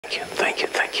Thank you, thank you,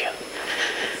 thank you.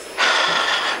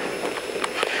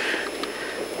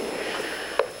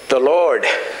 The Lord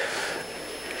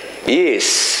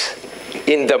is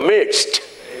in the midst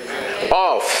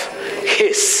of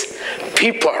His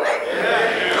people,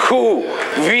 who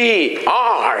we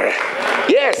are.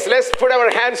 Yes, let's put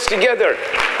our hands together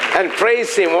and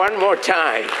praise Him one more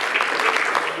time.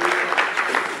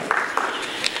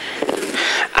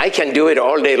 I can do it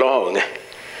all day long,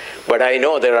 but I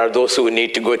know there are those who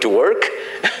need to go to work.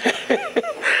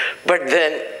 But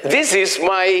then this is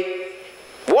my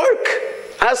work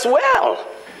as well.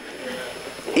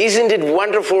 Isn't it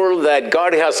wonderful that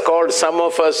God has called some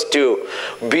of us to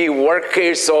be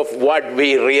workers of what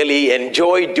we really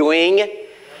enjoy doing?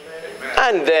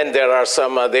 And then there are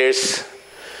some others.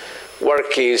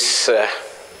 Work is a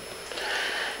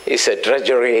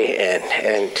drudgery and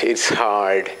it's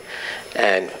hard.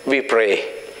 And we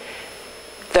pray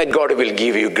that God will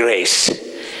give you grace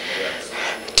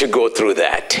to go through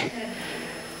that.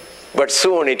 But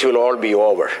soon it will all be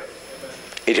over.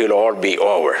 It will all be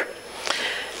over.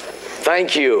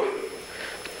 Thank you.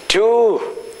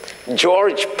 2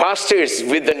 George pastors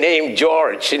with the name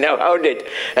George. You know, how did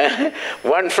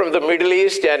one from the Middle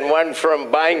East and one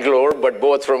from Bangalore, but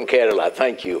both from Kerala.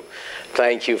 Thank you.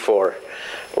 Thank you for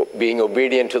being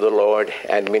obedient to the Lord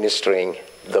and ministering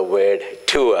the word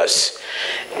to us.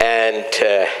 And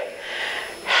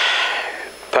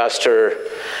Pastor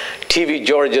T.V.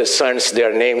 George's sons,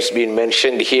 their names being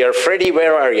mentioned here. Freddie,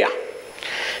 where are you?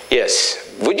 Yes.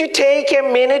 Would you take a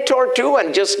minute or two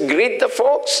and just greet the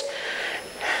folks?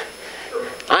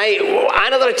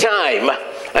 Another time,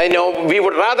 I know we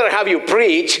would rather have you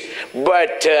preach,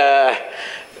 but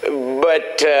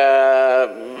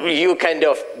you kind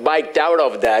of biked out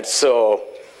of that, so.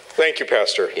 Thank you,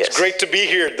 Pastor. Yes. It's great to be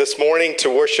here this morning to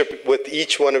worship with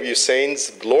each one of you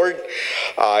saints. Lord,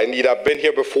 indeed, I've been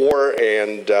here before,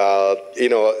 and,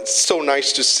 it's so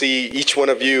nice to see each one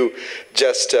of you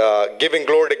just giving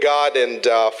glory to God, and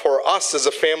for us as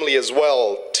a family as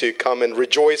well to come and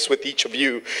rejoice with each of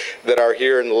you that are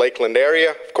here in the Lakeland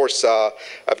area. Of course,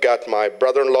 I've got my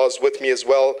brother-in-laws with me as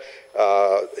well.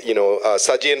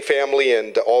 Sajian family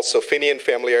and also Finian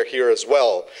family are here as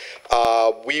well.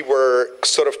 We were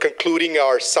sort of concluding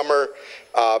our summer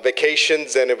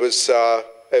vacations, and it was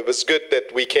good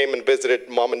that we came and visited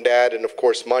Mom and Dad, and of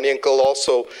course Mani Uncle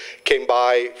also came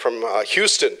by from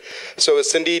Houston. So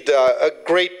it's indeed a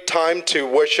great time to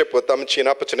worship with Amachi and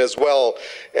Apatan as well.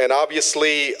 And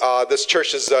obviously this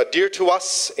church is dear to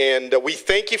us, and we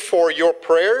thank you for your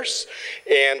prayers.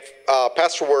 And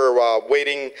Pastor, we're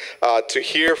waiting to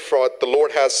hear from what the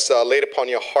Lord has laid upon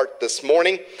your heart this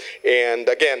morning. And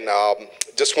again,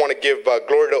 just want to give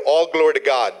glory to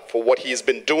God for what He has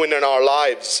been doing in our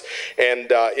lives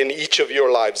and in each of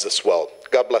your lives as well.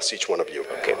 God bless each one of you.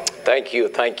 Okay, thank you,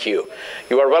 thank you.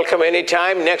 You are welcome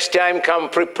anytime. Next time, come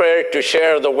prepared to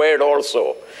share the word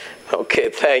also. Okay,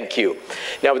 thank you.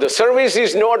 Now, the service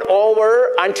is not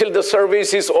over until the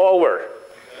service is over.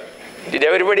 Did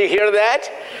everybody hear that?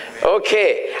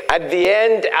 Okay, at the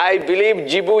end, I believe,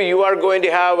 Jibu, you are going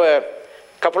to have a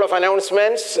couple of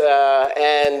announcements,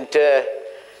 and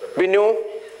Binu,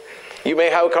 you may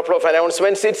have a couple of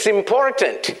announcements. It's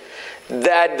important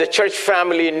that the church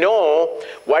family know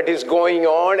what is going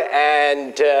on,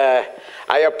 and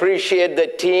I appreciate the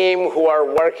team who are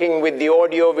working with the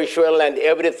audio, visual, and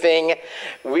everything.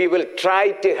 We will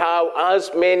try to have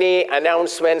as many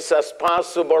announcements as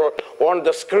possible on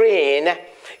the screen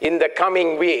in the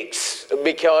coming weeks,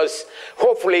 because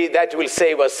hopefully that will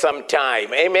save us some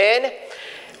time. Amen?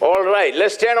 All right,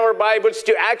 let's turn our Bibles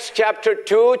to Acts chapter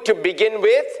 2 to begin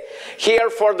with.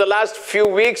 Here for the last few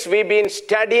weeks, we've been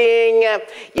studying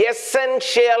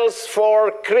essentials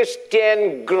for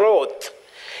Christian growth.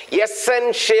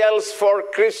 Essentials for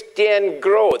Christian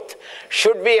growth.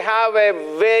 Should we have a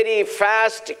very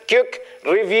fast, quick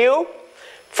review?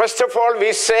 First of all,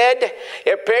 we said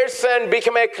a person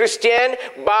become a Christian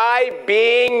by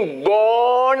being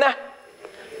born.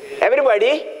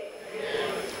 Everybody?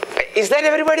 Is that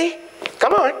everybody?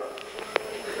 Come on.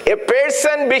 A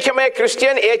person become a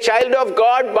Christian, a child of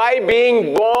God, by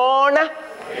being born.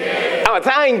 Oh,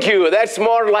 thank you. That's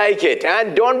more like it.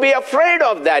 And don't be afraid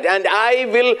of that. And I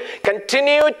will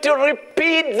continue to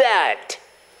repeat that.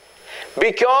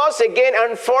 Because, again,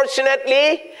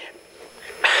 unfortunately,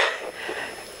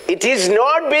 it is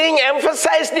not being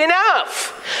emphasized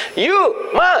enough. You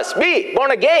must be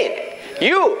born again.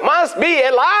 You must be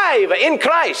alive in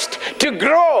Christ to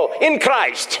grow in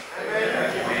Christ.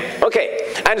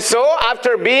 Okay, and so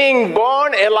after being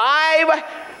born alive,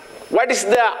 what is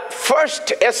the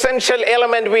first essential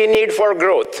element we need for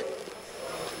growth?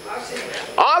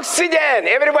 Oxygen,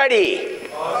 everybody.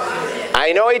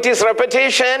 I know it is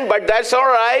repetition, but that's all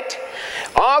right.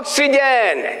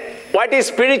 Oxygen. What is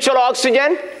spiritual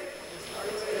oxygen?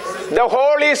 The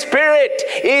Holy Spirit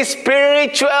is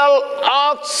spiritual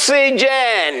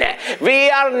oxygen. We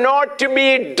are not to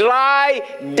be dry,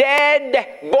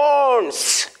 dead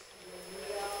bones.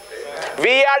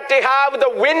 We are to have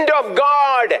the wind of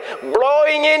God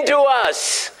blowing into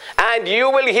us. And you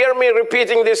will hear me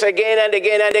repeating this again and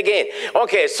again and again.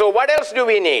 Okay, so what else do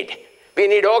we need? We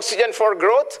need oxygen for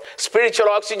growth, spiritual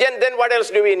oxygen. Then what else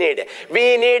do we need?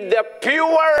 We need the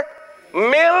pure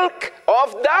milk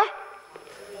of the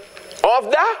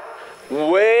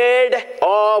Word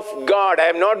of God. I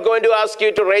am not going to ask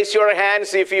you to raise your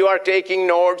hands if you are taking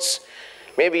notes.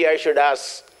 Maybe I should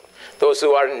ask those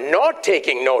who are not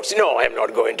taking notes. No, I am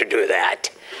not going to do that.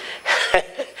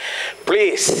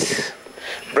 Please,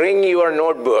 bring your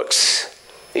notebooks.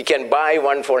 You can buy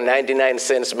one for 99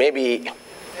 cents, maybe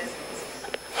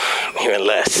even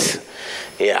less.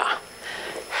 Yeah.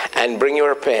 And bring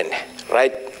your pen.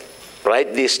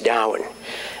 Write this down,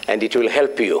 and it will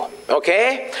help you.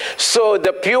 Okay? So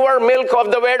the pure milk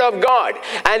of the Word of God.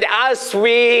 And as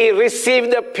we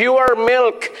receive the pure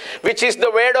milk, which is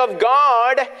the Word of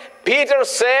God, Peter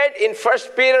said in 1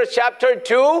 Peter chapter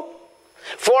 2,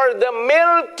 for the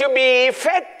milk to be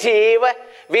effective,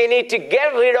 we need to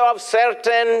get rid of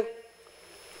certain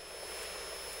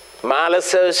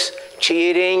malices,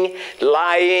 cheating,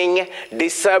 lying,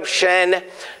 deception.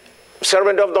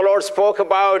 Servant of the Lord spoke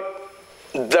about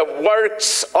the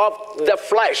works of the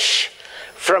flesh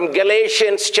from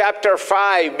Galatians chapter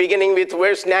 5, beginning with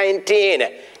verse 19.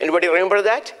 Anybody remember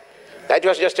that? That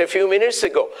was just a few minutes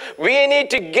ago. We need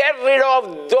to get rid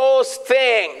of those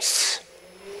things.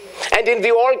 And in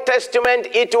the Old Testament,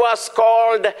 it was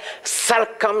called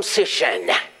circumcision.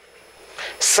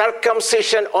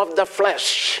 Circumcision of the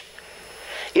flesh.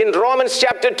 In Romans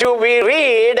chapter 2, we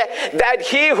read that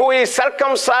he who is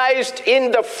circumcised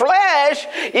in the flesh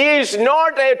is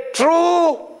not a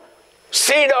true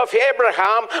seed of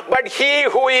Abraham, but he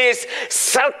who is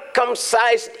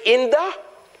circumcised in the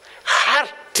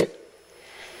heart.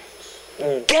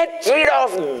 Get rid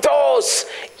of those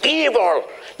evil,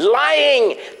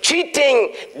 lying,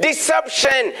 cheating,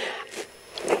 deception,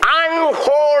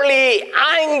 unholy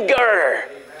anger.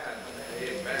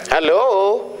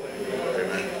 Hello?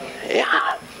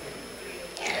 Yeah.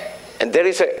 And there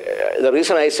is the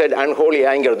reason I said unholy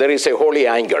anger, there is a holy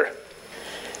anger.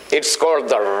 It's called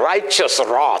the righteous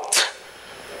wrath.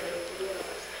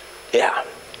 Yeah.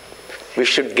 We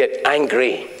should get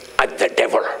angry at the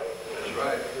devil.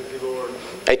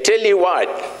 I tell you what,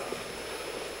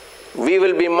 we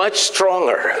will be much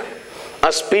stronger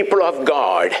as people of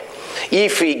God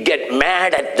if we get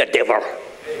mad at the devil.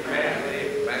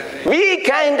 We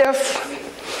kind of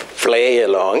play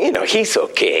along, he's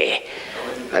okay.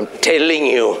 I'm telling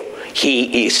you,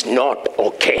 he is not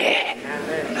okay.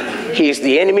 He is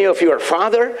the enemy of your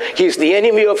father. He is the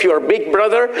enemy of your big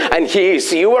brother. And he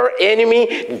is your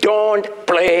enemy. Don't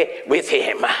play with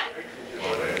him.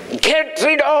 Get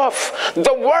rid of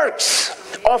the works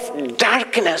of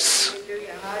darkness,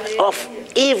 of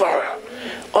evil.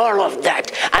 All of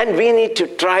that. And we need to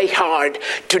try hard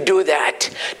to do that.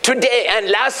 Today and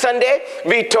last Sunday,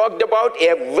 we talked about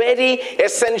a very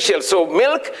essential. So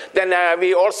milk, then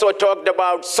we also talked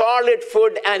about solid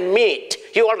food and meat.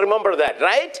 You all remember that,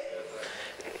 right?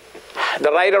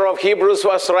 The writer of Hebrews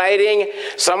was writing,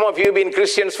 some of you have been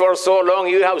Christians for so long,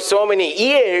 you have so many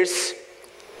years,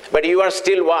 but you are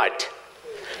still what?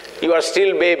 You are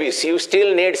still babies. You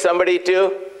still need somebody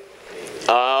to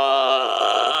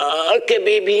okay,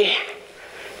 baby,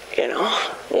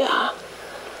 yeah.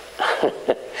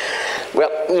 Well,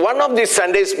 one of these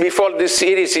Sundays before this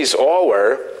series is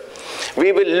over,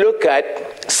 we will look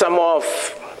at some of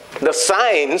the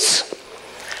signs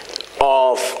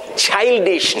of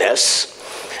childishness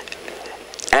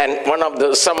and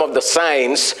some of the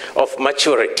signs of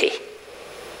maturity,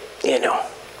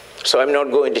 So I'm not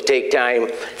going to take time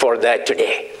for that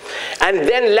today. And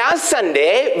then last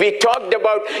Sunday, we talked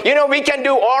about, we can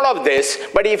do all of this,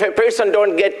 but if a person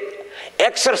don't get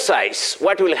exercise,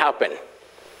 what will happen?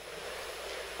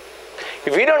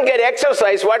 If we don't get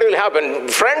exercise, what will happen?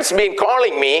 Friends been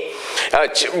calling me,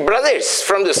 brothers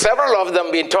from several of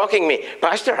them been talking to me,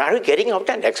 Pastor, are you getting out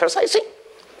and exercising?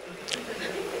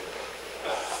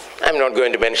 I'm not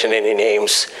going to mention any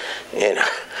names, I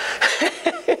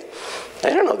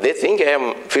don't know, they think I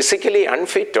am physically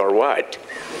unfit or what.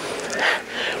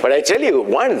 But I tell you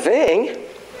one thing,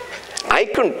 I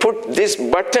couldn't put these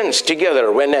buttons together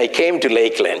when I came to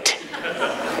Lakeland.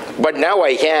 but now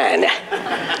I can.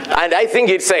 And I think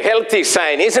it's a healthy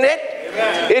sign, isn't it?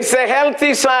 It's a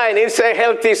healthy sign. It's a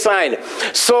healthy sign.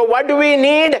 So what do we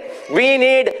need? We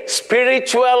need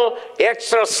spiritual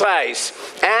exercise.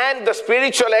 And the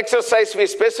spiritual exercise we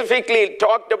specifically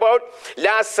talked about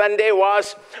last Sunday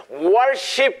was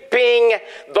worshiping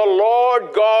the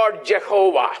Lord God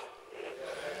Jehovah.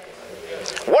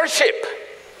 Worship.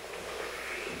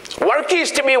 Work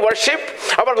is to be worship.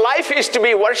 Our life is to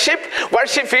be worship.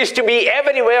 Worship is to be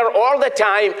everywhere all the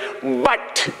time.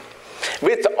 But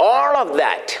with all of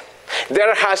that,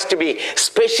 there has to be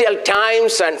special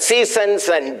times and seasons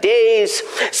and days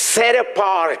set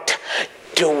apart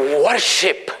to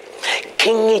worship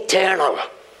King Eternal.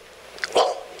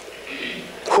 Oh.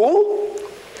 Who?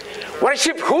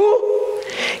 Worship who?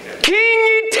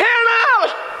 King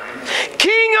Eternal.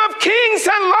 King of kings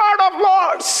and Lord of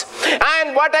lords.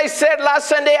 And what I said last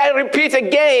Sunday, I repeat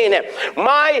again.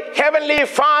 My heavenly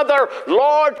Father,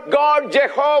 Lord God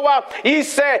Jehovah,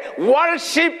 is a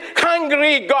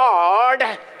worship-hungry God.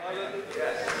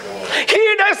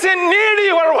 He doesn't need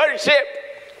your worship,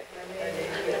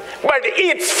 but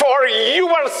it's for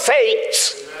your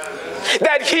sakes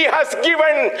that he has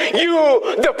given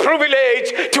you the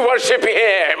privilege to worship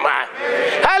him.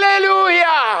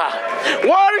 Hallelujah!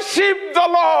 Worship the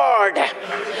Lord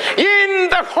in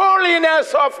the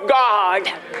holiness of God.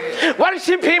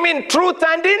 Worship him in truth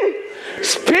and in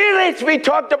spirit. We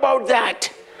talked about that.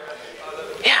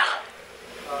 Yeah.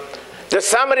 The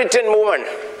Samaritan woman,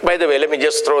 by the way, let me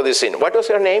just throw this in. What was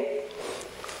her name?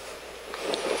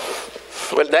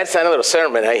 Well, that's another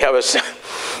sermon. I have a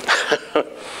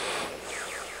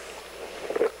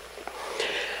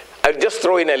I'll just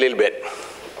throw in a little bit.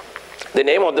 The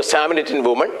name of the Samaritan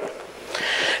woman,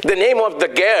 the name of the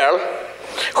girl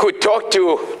who talked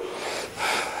to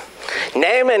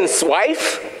Naaman's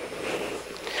wife,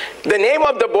 the name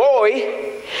of the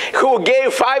boy who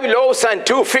gave 5 loaves and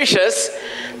 2 fishes.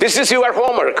 This is your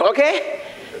homework, okay?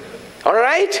 All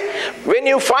right? When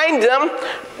you find them,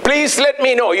 please let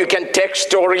me know. You can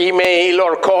text or email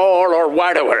or call or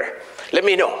whatever. Let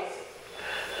me know.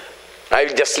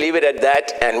 I'll just leave it at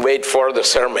that and wait for the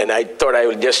sermon. I thought I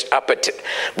would just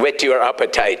whet your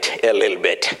appetite a little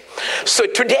bit. So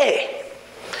today,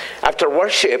 after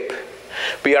worship,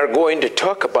 we are going to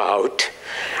talk about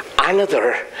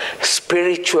another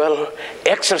spiritual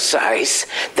exercise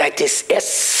that is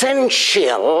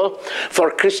essential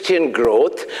for Christian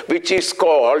growth, which is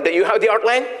called, you have the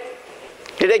outline?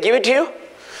 Did I give it to you?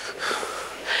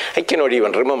 I cannot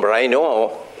even remember. I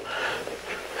know.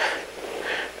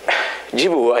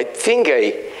 Jibu, I think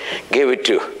I gave it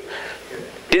to you.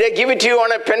 Did I give it to you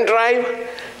on a pen drive?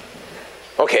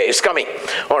 Okay, it's coming.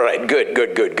 All right, good.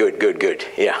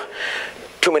 Yeah.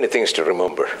 Too many things to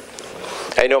remember.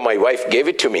 I know my wife gave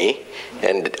it to me,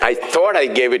 and I thought I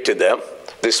gave it to them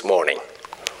this morning.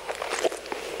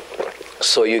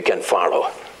 So you can follow.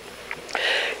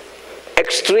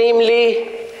 Extremely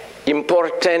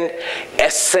important,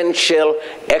 essential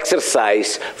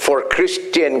exercise for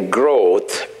Christian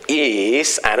growth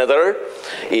is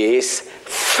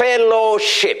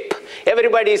fellowship.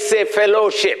 Everybody say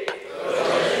fellowship.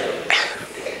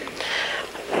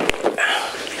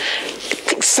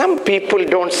 Some people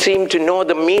don't seem to know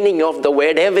the meaning of the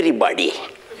word everybody.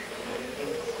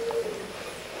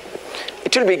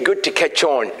 It will be good to catch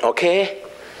on, okay?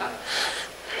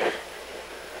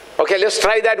 Okay, let's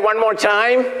try that one more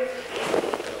time.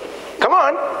 Come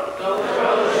on.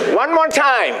 One more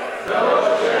time.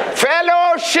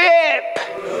 Fellowship.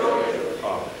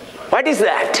 What is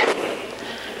that?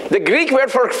 The Greek word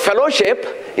for fellowship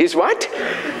is what?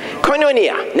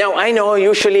 Koinonia. Now, I know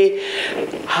usually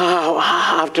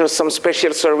after some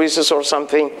special services or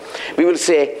something, we will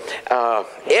say,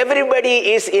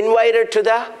 everybody is invited to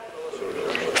the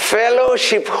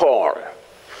fellowship hall.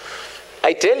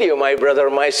 I tell you, my brother,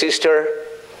 my sister,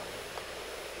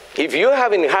 if you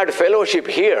haven't had fellowship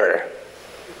here,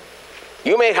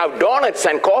 you may have donuts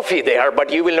and coffee there,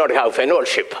 but you will not have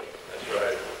fellowship.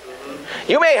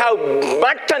 You may have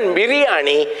mutton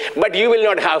biryani, but you will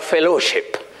not have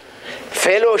fellowship.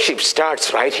 Fellowship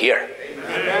starts right here.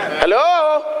 Amen.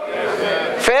 Hello?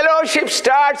 Amen. Fellowship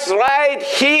starts right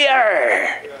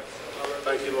here.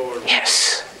 Thank you, Lord.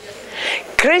 Yes.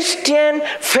 Christian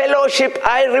fellowship,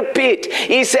 I repeat,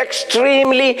 is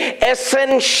extremely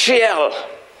essential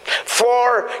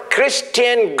for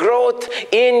Christian growth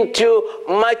into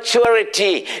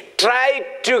maturity. Try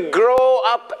to grow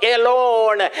up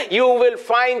alone. You will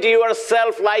find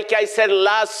yourself, like I said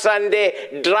last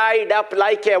Sunday, dried up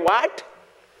like a what?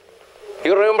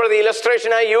 You remember the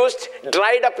illustration I used?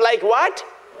 Dried up like what?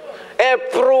 A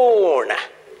prune.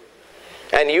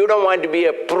 And you don't want to be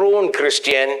a prune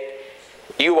Christian.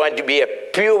 You want to be a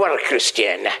pure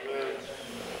Christian.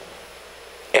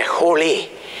 A holy,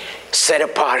 set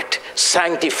apart,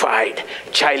 sanctified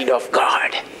child of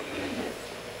God.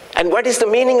 And what is the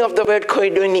meaning of the word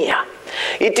koinonia?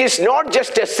 It is not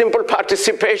just a simple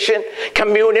participation,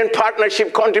 communion,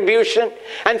 partnership, contribution,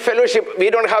 and fellowship. We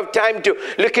don't have time to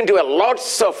look into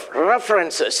lots of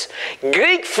references.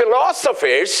 Greek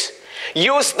philosophers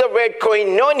use the word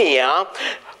koinonia,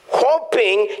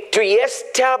 hoping to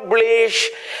establish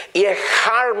a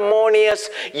harmonious,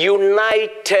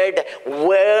 united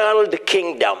world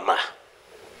kingdom.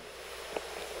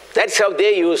 That's how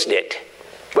they used it.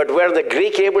 But were the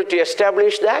Greek able to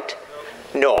establish that?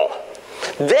 No.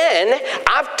 Then,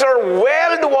 after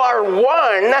World War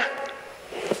I,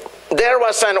 there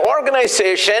was an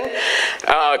organization,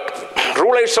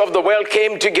 rulers of the world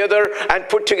came together and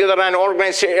put together an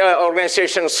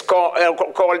organization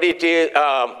called it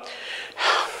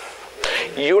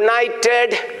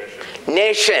United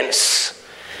Nations.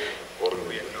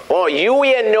 Oh,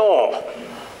 UNO.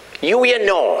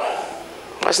 UNO.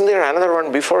 Wasn't there another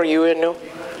one before UNO?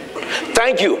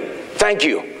 Thank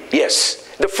you, yes.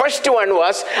 The first one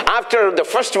was, after the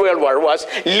First World War, was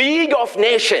League of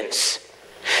Nations.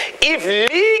 If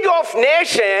League of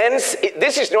Nations,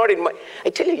 this is not in my, I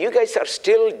tell you, you guys are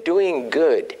still doing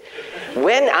good.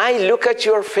 When I look at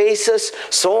your faces,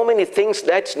 so many things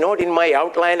that's not in my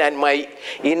outline and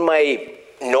in my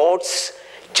notes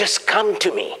just come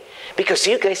to me. Because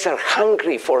you guys are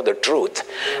hungry for the truth.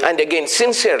 And again,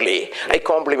 sincerely, I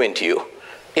compliment you.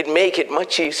 It makes it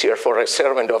much easier for a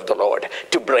servant of the Lord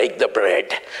to break the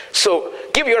bread. So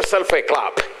give yourself a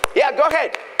clap. Yeah, go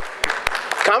ahead.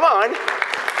 Come on.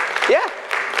 Yeah,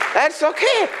 that's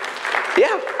okay.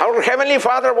 Yeah, our Heavenly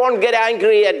Father won't get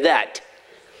angry at that.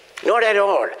 Not at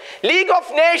all. League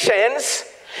of Nations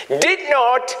did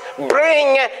not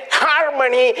bring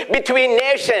harmony between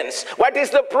nations. What is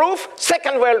the proof?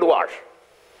 Second World War.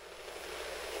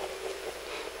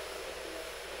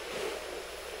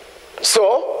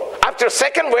 So, after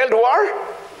Second World War,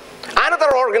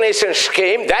 another organization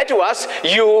came, that was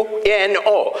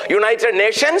UNO, United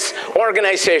Nations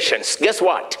Organizations. Guess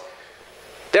what?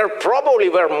 There probably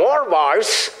were more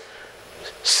wars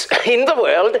in the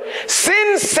world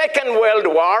since Second World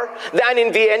War than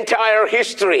in the entire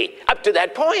history up to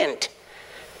that point.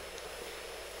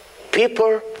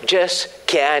 People just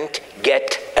can't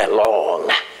get along.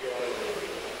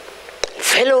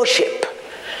 Fellowship,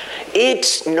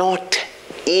 it's not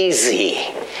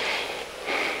easy.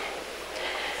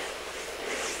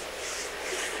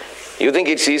 You think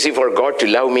it's easy for God to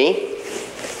love me?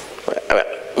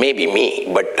 Maybe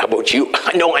me, but how about you?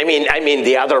 No, I mean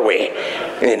the other way.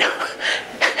 You know.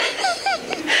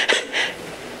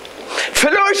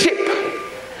 Fellowship.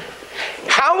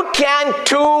 How can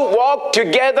two walk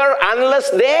together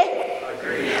unless they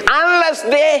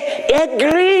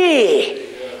agree?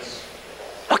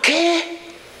 Okay?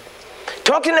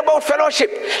 Talking about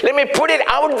fellowship, let me put it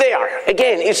out there.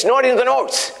 Again, it's not in the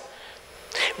notes.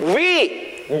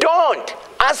 We don't,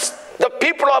 as the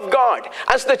people of God,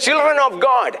 as the children of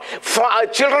God,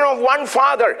 children of one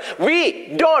Father,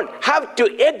 we don't have to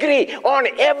agree on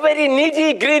every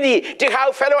nitty-gritty to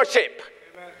have fellowship.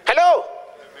 Amen. Hello?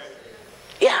 Amen.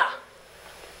 Yeah.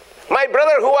 My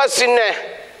brother who was in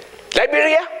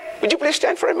Liberia, would you please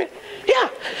stand for a minute? Yeah.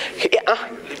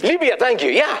 Libya, thank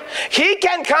you. Yeah. He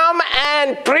can come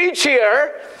and preach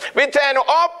here with an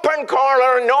open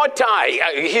collar, no tie.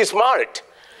 He's smart.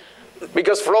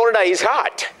 Because Florida is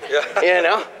hot, you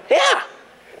know? Yeah.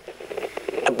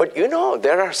 But you know,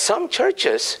 there are some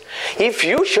churches, if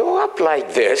you show up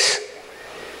like this,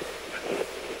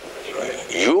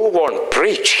 you won't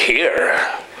preach here.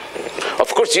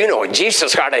 Of course, you know,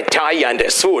 Jesus had a tie and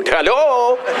a suit.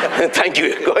 Hello? Thank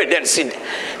you. Go ahead and sit.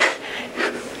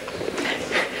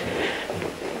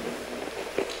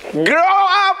 Grow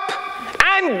up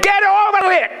and get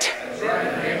over it.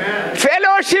 Amen.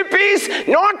 Fellowship is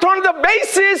not on the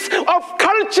basis of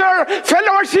culture.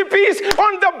 Fellowship is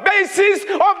on the basis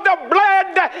of the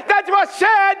blood that was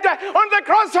shed on the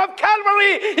cross of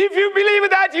Calvary. If you believe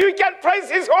that, you can praise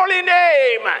His holy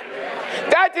name. Amen.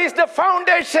 That is the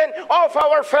foundation of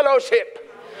our fellowship.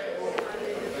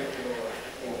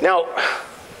 Now,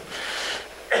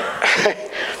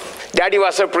 Daddy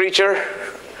was a preacher.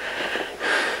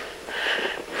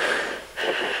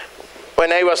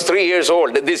 When I was 3 years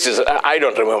old, this is, I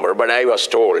don't remember, but I was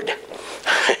told,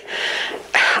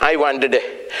 I wanted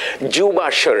a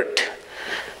juba shirt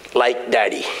like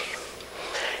Daddy.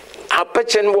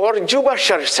 Appachan wore juba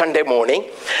shirt Sunday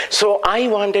morning, so I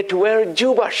wanted to wear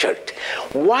juba shirt,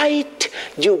 white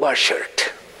juba shirt.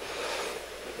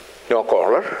 no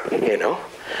collar,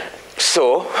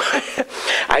 So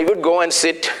I would go and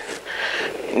sit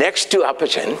next to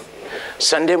Apachan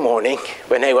Sunday morning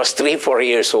when I was 3-4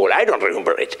 years old. I don't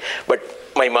remember it, but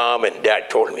my mom and dad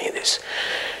told me this.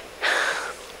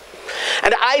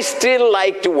 And I still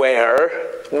like to wear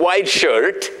white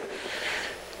shirt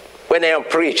when I am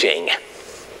preaching.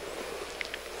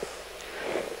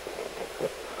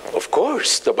 Of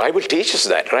course, the Bible teaches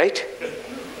that, right?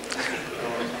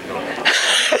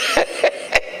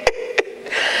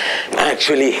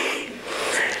 Actually,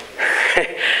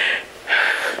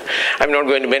 I'm not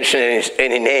going to mention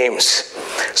any names.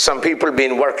 Some people have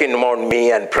been working on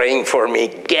me and praying for me.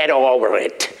 Get over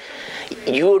it.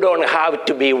 You don't have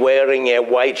to be wearing a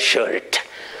white shirt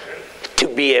to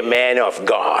be a man of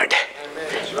God.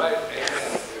 That's right.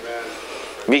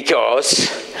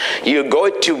 Because you go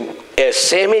to a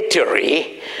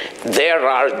cemetery,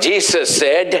 Jesus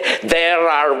said, there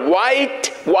are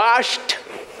whitewashed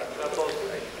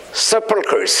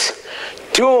sepulchres,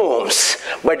 tombs,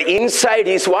 but inside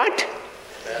is what?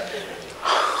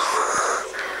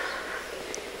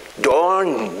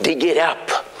 Don't dig it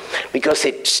up because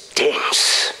it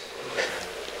stinks.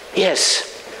 Yes,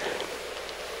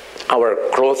 our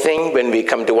clothing when we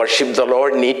come to worship the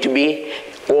Lord need to be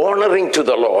honoring to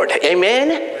the Lord.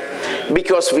 Amen?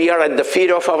 Because we are at the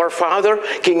feet of our Father,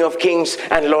 King of Kings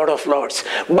and Lord of Lords.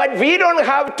 But we don't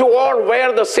have to all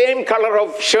wear the same color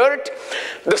of shirt,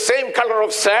 the same color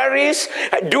of saris,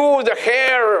 do the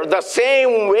hair the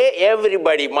same way.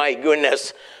 Everybody, my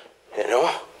goodness,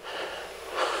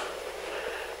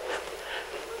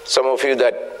 Some of you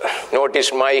that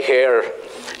noticed my hair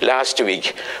last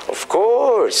week, of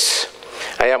course,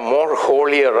 I am more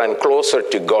holier and closer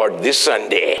to God this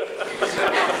Sunday.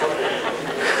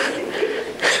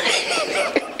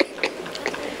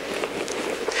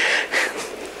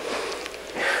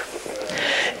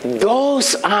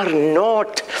 Those are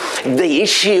not the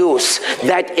issues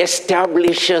that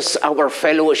establishes our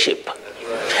fellowship.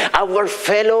 Our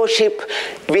fellowship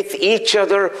with each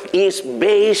other is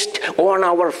based on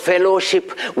our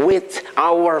fellowship with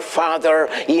our Father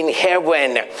in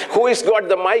heaven. Who has got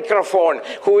the microphone?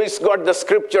 Who has got the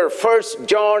scripture? 1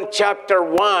 John chapter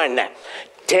 1.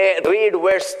 Read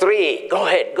verse 3. Go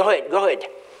ahead.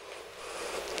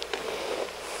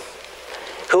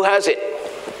 Who has it?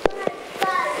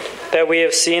 That we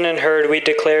have seen and heard, we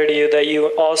declare to you, that you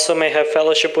also may have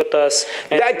fellowship with us.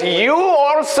 That you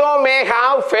also may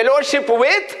have fellowship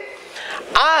with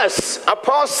us.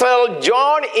 Apostle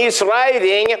John is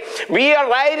writing, we are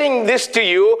writing this to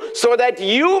you so that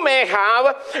you may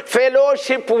have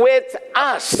fellowship with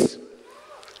us.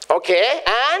 Okay,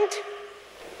 and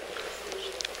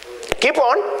keep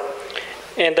on.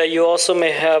 And that you also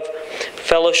may have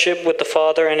fellowship with the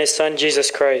Father and His Son, Jesus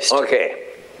Christ. Okay.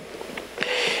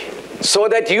 So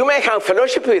that you may have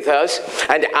fellowship with us,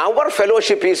 and our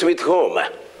fellowship is with whom?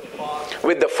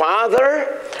 With the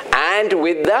Father and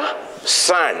with the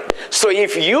Son. So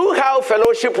if you have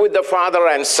fellowship with the Father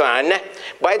and Son,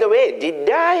 by the way, did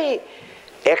I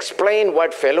explain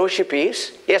what fellowship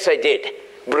is? Yes, I did.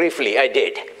 Briefly, I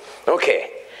did. Okay.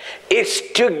 It's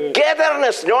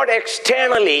togetherness, not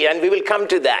externally, and we will come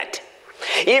to that.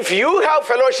 If you have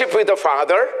fellowship with the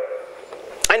Father,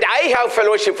 and I have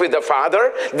fellowship with the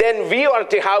Father, then we are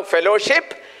to have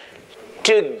fellowship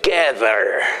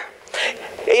together.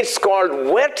 It's called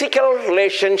vertical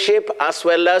relationship as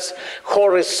well as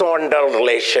horizontal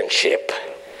relationship.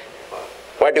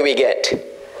 What do we get?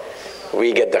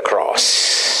 We get the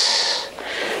cross.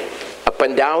 Up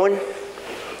and down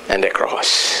and a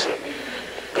cross.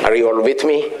 Are you all with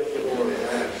me?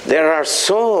 There are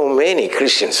so many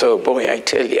Christians, oh boy, I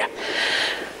tell you.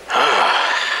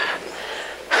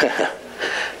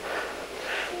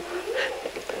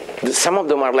 Some of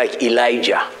them are like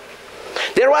Elijah.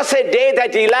 There was a day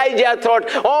that Elijah thought,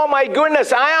 oh my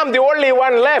goodness, I am the only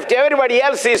one left. Everybody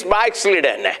else is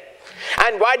backslidden.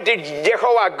 And what did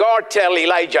Jehovah God tell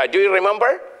Elijah? Do you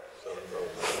remember?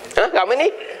 How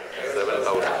many?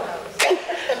 7,000.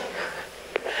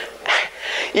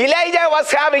 Elijah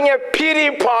was having a pity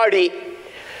party.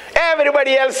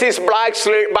 Everybody else is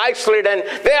backslidden.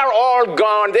 They are all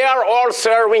gone. They are all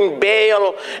serving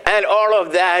Baal and all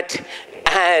of that.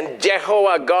 And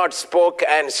Jehovah God spoke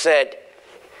and said,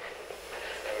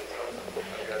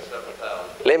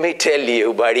 let me tell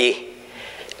you, buddy.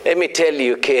 Let me tell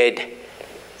you, kid.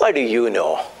 What do you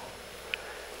know?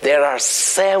 There are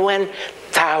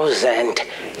 7,000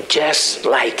 just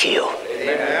like you.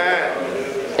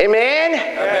 Amen.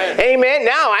 Amen. Amen.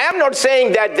 Now, I am not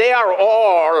saying that they are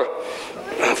all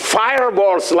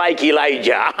fireballs like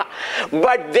Elijah,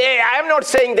 but I'm not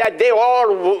saying that they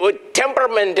all were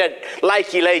temperamented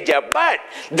like Elijah, but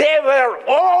they were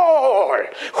all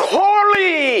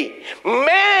holy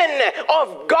men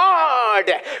of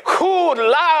God who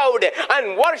loved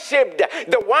and worshipped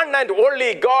the one and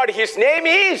only God. His name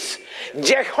is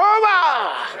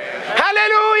Jehovah.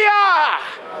 Hallelujah.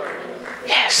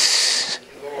 Yes.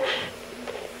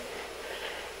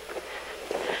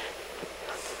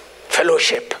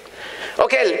 Fellowship.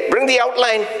 Okay, bring the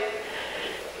outline.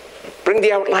 Bring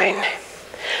the outline.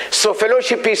 So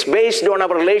fellowship is based on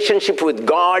our relationship with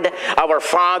God, our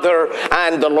Father,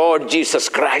 and the Lord Jesus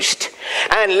Christ.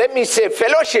 And let me say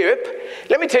fellowship,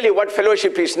 let me tell you what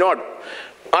fellowship is not.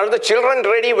 Are the children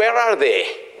ready? Where are they?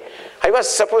 I was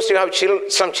supposed to have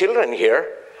some children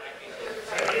here.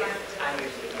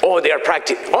 Oh, they are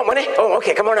practicing. Oh, money? Oh,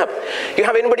 okay, come on up. You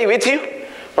have anybody with you?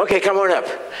 Okay, come on up.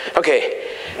 Okay.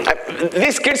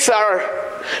 These kids are,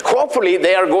 hopefully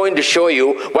they are going to show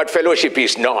you what fellowship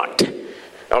is not.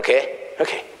 Okay?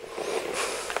 Okay.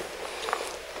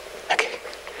 Okay.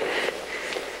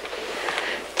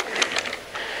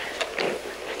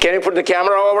 Can you put the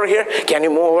camera over here? Can you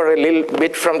move over a little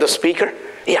bit from the speaker?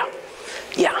 Yeah.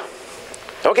 Yeah.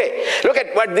 Okay. Look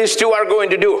at what these two are going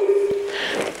to do.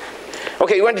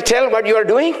 Okay, you want to tell what you are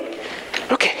doing?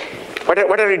 Okay.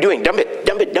 What are you doing? Dump it,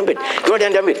 dump it, dump it. Go ahead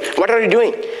and dump it. What are you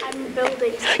doing? I'm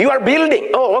building. You are building.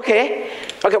 Oh, okay.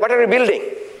 Okay, what are you building?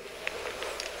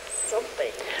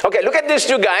 Something. Okay, look at these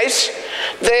two guys.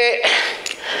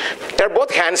 They're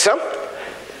both handsome,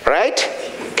 right?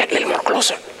 Get a little more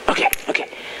closer. Okay, okay.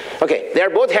 Okay,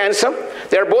 they're both handsome.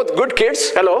 They're both good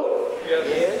kids. Hello?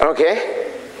 Yes. Okay.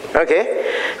 Okay.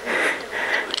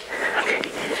 Okay.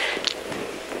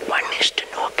 One is to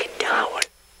knock it down.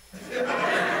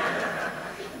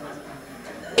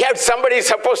 Yeah, somebody is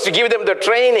supposed to give them the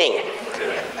training.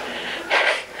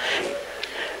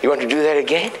 You want to do that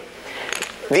again?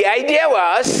 The idea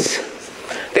was,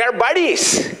 they are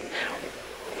buddies.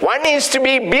 One is to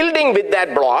be building with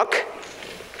that block,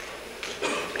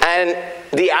 and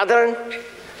the other,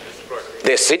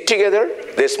 they sit together,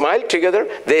 they smile together,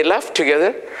 they laugh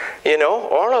together, you know,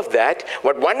 all of that.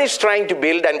 What one is trying to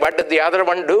build, and what did the other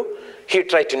one do? He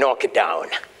tried to knock it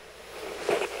down.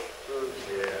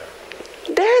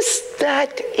 Does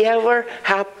that ever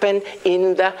happen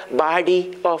in the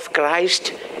body of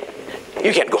Christ?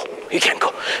 You can go. You can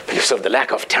go. Because of the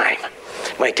lack of time.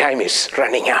 My time is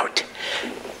running out.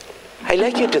 I'd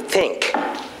like you to think.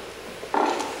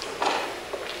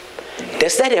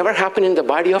 Does that ever happen in the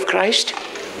body of Christ?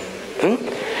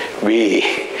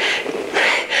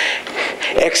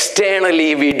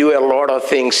 Externally, we do a lot of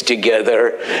things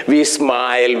together. We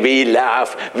smile, we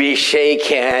laugh, we shake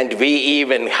hands, we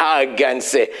even hug and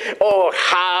say, oh,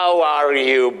 how are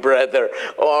you, brother?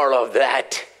 All of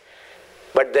that.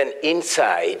 But then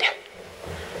inside,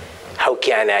 how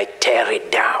can I tear it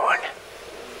down?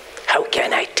 How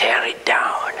can I tear it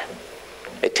down?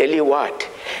 I tell you what,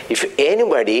 if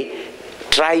anybody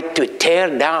tried to tear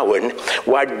down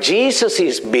what Jesus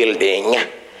is building,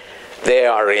 they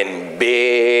are in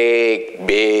big,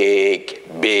 big,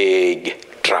 big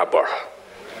trouble.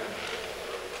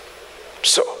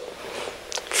 So,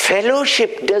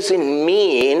 fellowship doesn't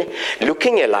mean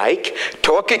looking alike,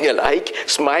 talking alike,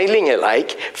 smiling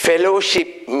alike.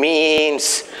 Fellowship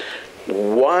means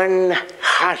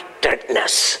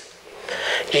one-heartedness,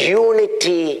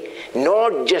 unity,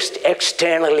 not just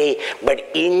externally,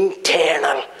 but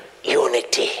internal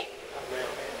unity.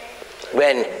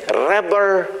 When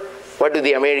rubber, what do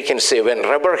the Americans say? When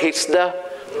rubber hits the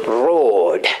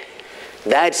road,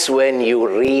 that's when you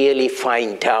really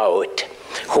find out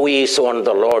who is on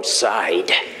the Lord's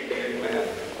side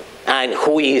and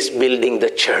who is building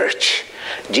the church.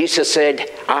 Jesus said,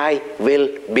 I will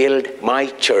build my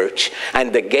church,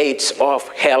 and the gates of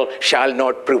hell shall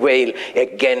not prevail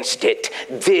against it.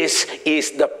 This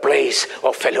is the place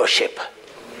of fellowship.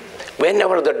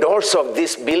 Whenever the doors of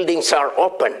these buildings are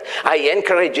open, I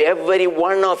encourage every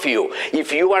one of you,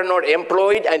 if you are not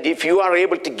employed and if you are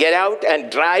able to get out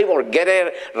and drive or get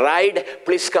a ride,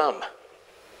 please come.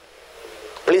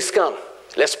 Please come.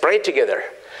 Let's pray together.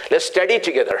 Let's study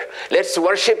together. Let's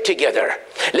worship together.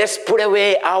 Let's put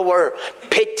away our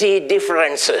petty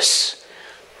differences.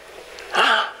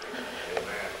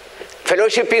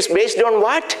 Fellowship is based on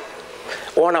what?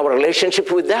 On our relationship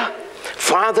with the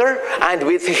Father and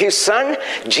with His Son,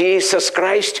 Jesus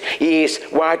Christ, is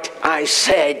what I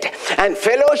said. And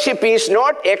fellowship is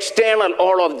not external,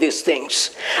 all of these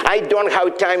things. I don't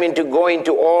have time to go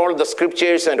into all the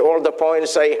scriptures and all the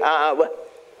points I have.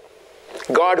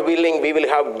 God willing, we will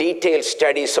have detailed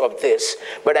studies of this.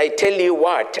 But I tell you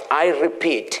what, I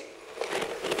repeat,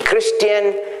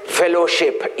 Christian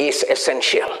fellowship is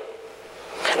essential.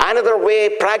 Another way,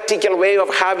 practical way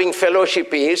of having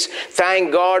fellowship is,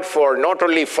 thank God for not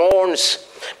only phones,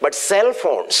 but cell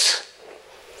phones.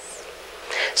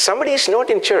 Somebody is not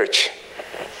in church.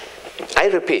 I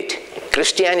repeat,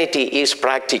 Christianity is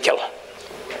practical.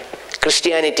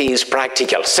 Christianity is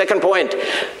practical. Second point,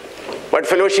 what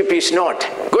fellowship is not.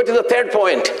 Go to the third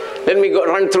point. Let me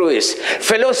run through this.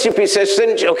 Fellowship is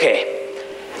essential. Okay.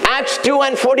 Acts 2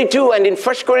 and 42, and in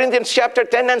 1 Corinthians chapter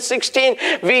 10 and 16,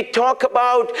 we talk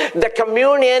about the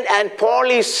communion, and Paul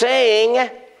is saying,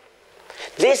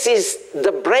 this is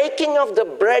the breaking of the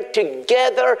bread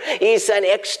together is an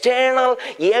external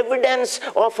evidence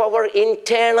of our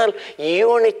internal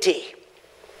unity.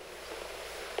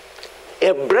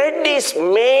 A bread is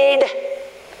made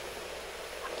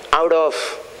out of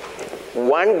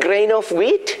one grain of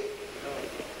wheat?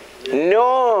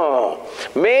 No.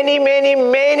 Many, many,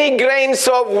 many grains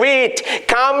of wheat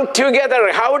come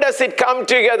together. How does it come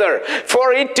together?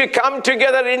 For it to come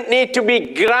together, it needs to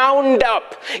be ground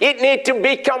up. It needs to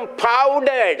become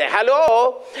powdered.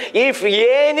 Hello? If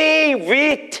any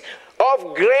wheat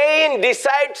of grain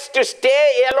decides to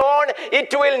stay alone,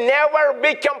 it will never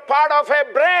become part of a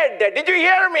bread. Did you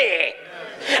hear me?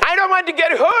 I don't want to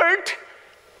get hurt.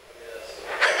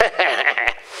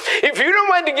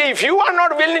 If you are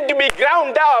not willing to be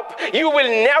ground up, you will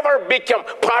never become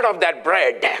part of that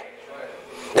bread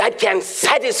that can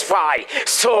satisfy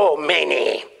so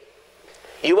many.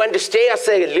 You want to stay as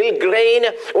a little grain,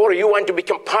 or you want to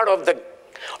become part of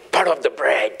the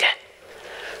bread.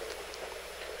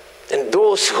 And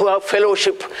those who have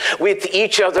fellowship with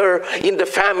each other in the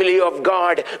family of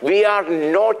God, we are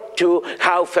not to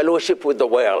have fellowship with the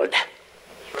world.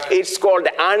 It's called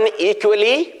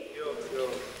unequally.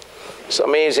 It's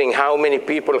amazing how many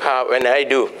people have, when I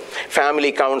do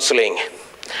family counseling,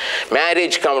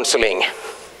 marriage counseling,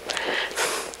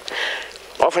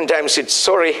 oftentimes it's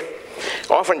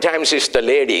the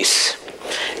ladies,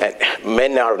 and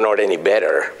men are not any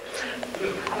better.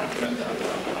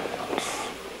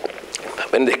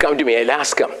 When they come to me, I'll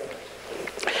ask them,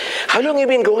 how long have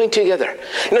you been going together?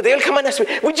 They'll come and ask me,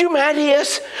 would you marry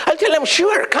us? I'll tell them,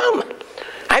 sure, come.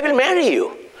 I will marry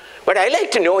you. But I like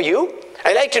to know you.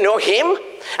 I like to know him.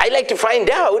 I like to find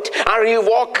out, are you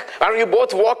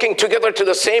both walking together to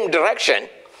the same direction?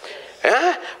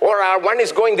 Or one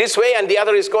is going this way and the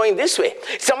other is going this way?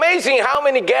 It's amazing how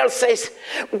many girls say,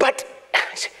 but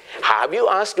have you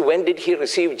asked when did he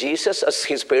receive Jesus as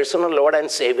his personal Lord and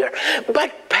Savior?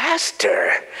 But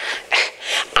Pastor,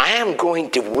 I am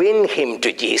going to win him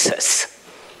to Jesus.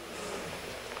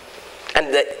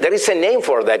 And there is a name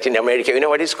for that in America. You know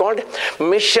what it's called?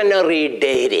 Missionary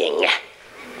dating.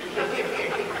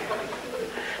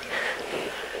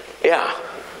 Yeah.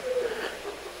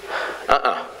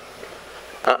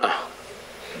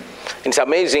 It's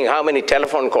amazing how many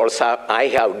telephone calls I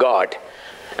have got,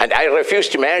 and I refuse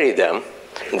to marry them.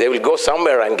 They will go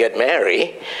somewhere and get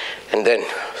married, and then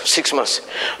 6 months,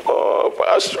 oh,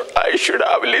 Pastor, I should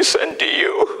have listened to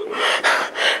you.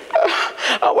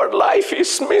 Our life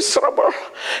is miserable.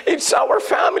 Our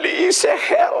family is a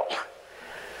hell.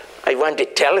 I want to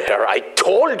tell her, I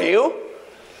told you,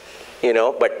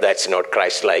 but that's not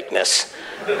Christ-likeness.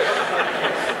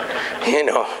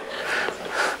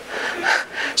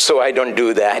 So I don't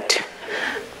do that.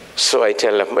 So I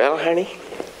tell them, well, honey,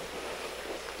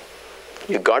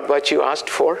 you got what you asked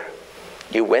for.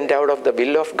 You went out of the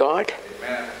will of God.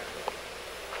 Amen.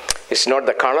 It's not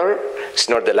the color, it's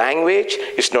not the language,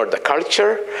 it's not the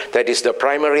culture. That is the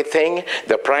primary thing.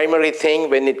 The primary thing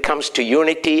when it comes to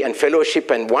unity and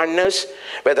fellowship and oneness,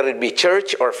 whether it be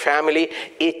church or family,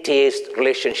 it is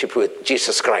relationship with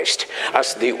Jesus Christ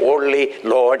as the only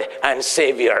Lord and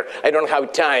Savior. I don't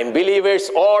have time. Believers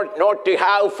ought not to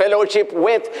have fellowship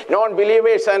with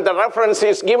non-believers, and the reference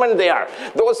is given there.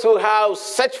 Those who have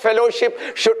such fellowship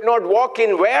should not walk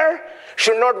in where?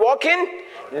 Should not walk in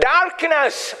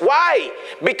darkness. Why?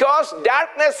 Because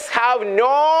darkness have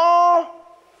no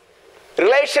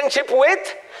relationship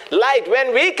with light.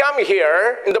 When we come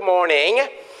here in the morning,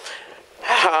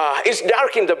 it's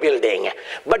dark in the building.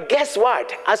 But guess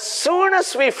what? As soon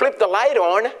as we flip the light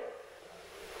on,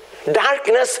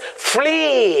 darkness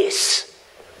flees.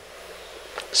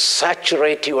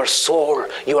 Saturate your soul,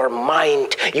 your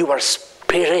mind, your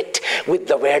spirit with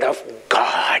the Word of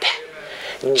God.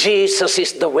 Jesus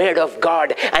is the Word of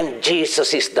God, and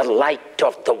Jesus is the light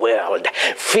of the world.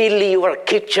 Fill your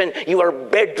kitchen, your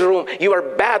bedroom, your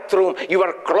bathroom,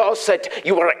 your closet,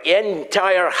 your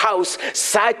entire house,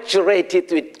 saturate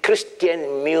it with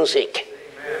Christian music.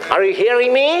 Are you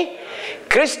hearing me?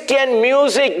 Christian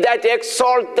music that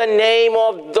exalts the name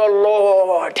of the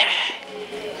Lord.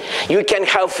 You can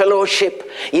have fellowship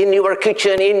in your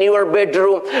kitchen, in your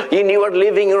bedroom, in your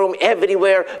living room,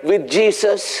 everywhere with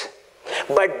Jesus.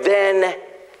 But then,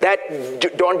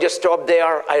 don't just stop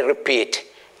there. I repeat,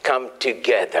 come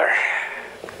together.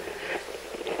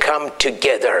 Come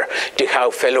together to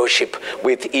have fellowship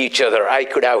with each other. I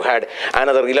could have had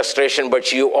another illustration,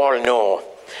 but you all know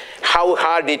how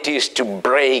hard it is to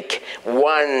break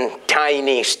one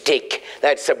tiny stick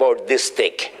that's about this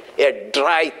thick. A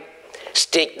dry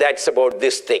stick that's about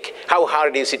this thick. How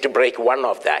hard is it to break one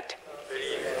of that?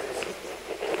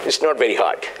 It's not very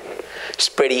hard. It's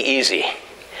pretty easy.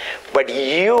 But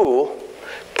you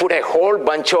put a whole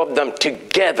bunch of them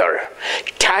together,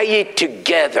 tie it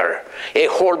together, a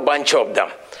whole bunch of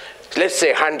them. Let's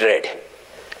say 100.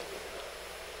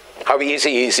 How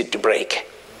easy is it to break?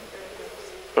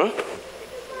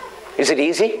 Is it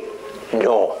easy?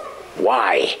 No.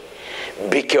 Why?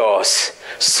 Because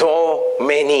so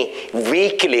many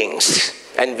weaklings,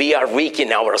 and we are weak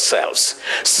in ourselves,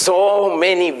 so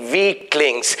many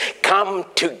weaklings come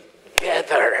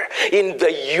together in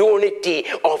the unity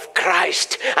of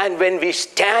Christ. And when we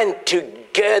stand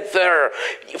together,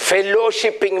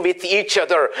 fellowshipping with each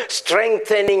other,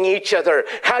 strengthening each other,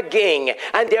 hugging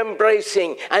and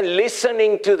embracing and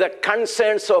listening to the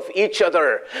concerns of each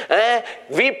other,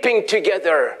 weeping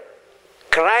together,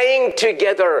 crying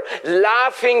together,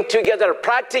 laughing together,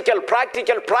 practical.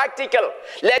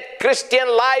 Let Christian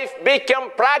life become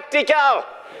practical.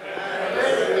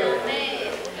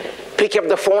 Pick up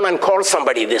the phone and call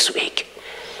somebody this week.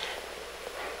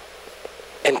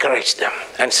 Encourage them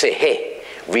and say, hey,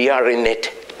 we are in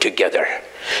it together.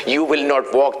 You will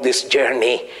not walk this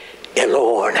journey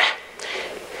alone.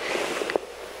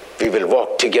 We will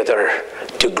walk together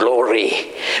to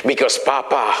glory, because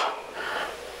Papa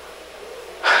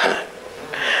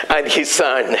and His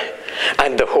Son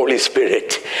and the Holy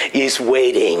Spirit is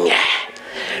waiting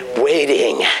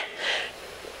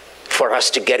for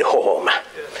us to get home.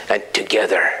 And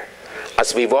together,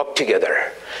 as we walk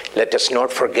together, let us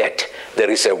not forget there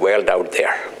is a world out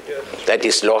there that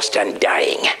is lost and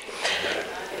dying.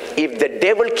 If the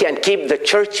devil can keep the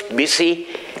church busy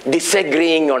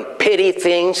disagreeing on petty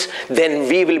things, then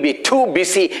we will be too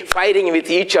busy fighting with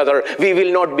each other. We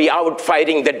will not be out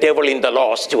fighting the devil in the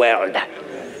lost world.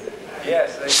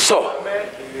 So,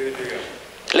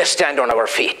 let's stand on our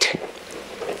feet.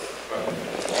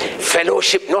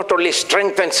 Fellowship not only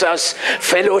strengthens us,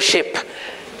 fellowship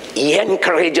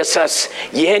encourages us,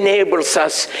 enables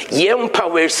us,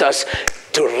 empowers us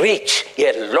to reach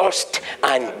a lost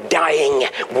and dying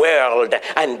world.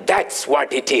 And that's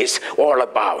what it is all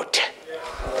about.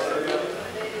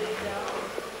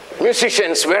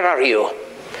 Musicians, where are you?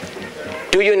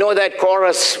 Do you know that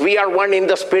chorus, we are one in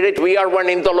the Spirit, we are one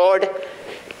in the Lord?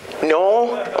 No?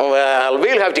 Well,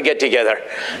 we'll have to get together.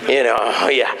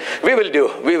 Yeah, we will do.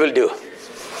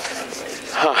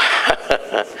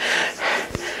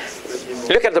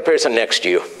 Look at the person next to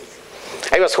you.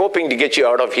 I was hoping to get you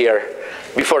out of here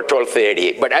before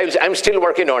 12:30, but I'm still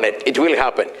working on it. It will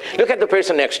happen. Look at the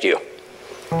person next to you.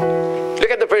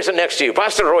 Look at the person next to you.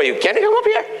 Pastor Roy, can you come up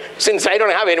here? Since I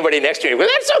don't have anybody next to me. Well,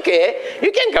 that's okay.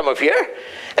 You can come up here.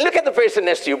 And look at the person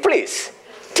next to you. Please,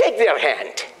 take their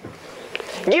hand.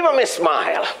 Give them a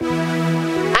smile.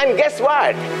 And guess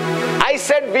what? I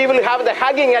said we will have the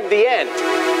hugging at the end.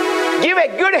 Give a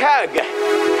good hug.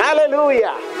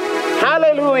 Hallelujah.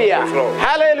 Hallelujah.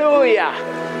 Hallelujah.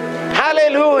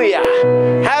 Hallelujah.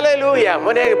 Hallelujah.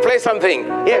 When I play something.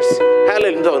 Yes.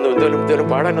 Hallelujah.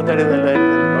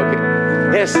 Okay.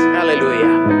 Yes.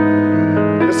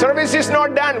 Hallelujah. The service is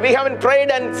not done. We haven't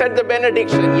prayed and said the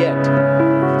benediction yet.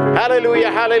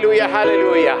 Hallelujah. Hallelujah.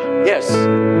 Hallelujah. Yes.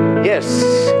 Yes.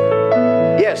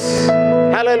 Yes.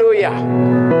 Hallelujah.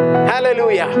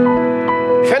 Hallelujah.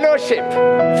 Fellowship.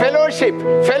 Fellowship.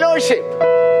 Fellowship.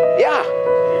 Yeah.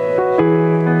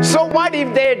 So what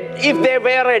if they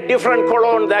wear a different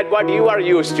cologne than what you are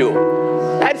used to?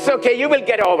 That's okay. You will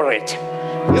get over it.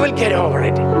 You will get over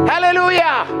it.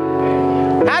 Hallelujah.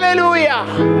 Hallelujah.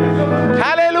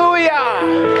 Hallelujah.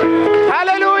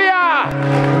 Hallelujah.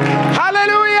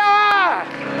 Hallelujah.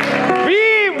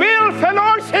 We will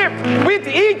fellowship with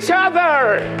each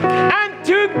other, and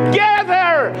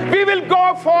together we will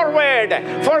go forward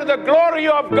for the glory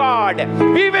of God.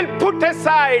 We will put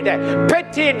aside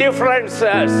petty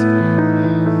differences.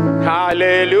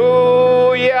 Hallelujah.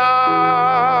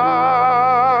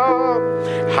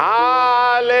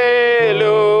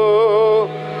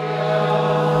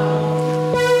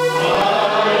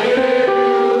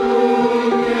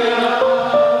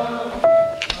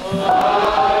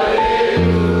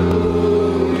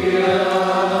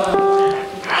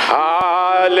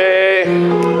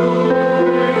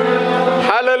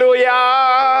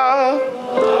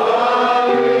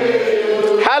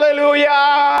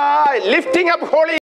 Hallelujah. Lifting up holy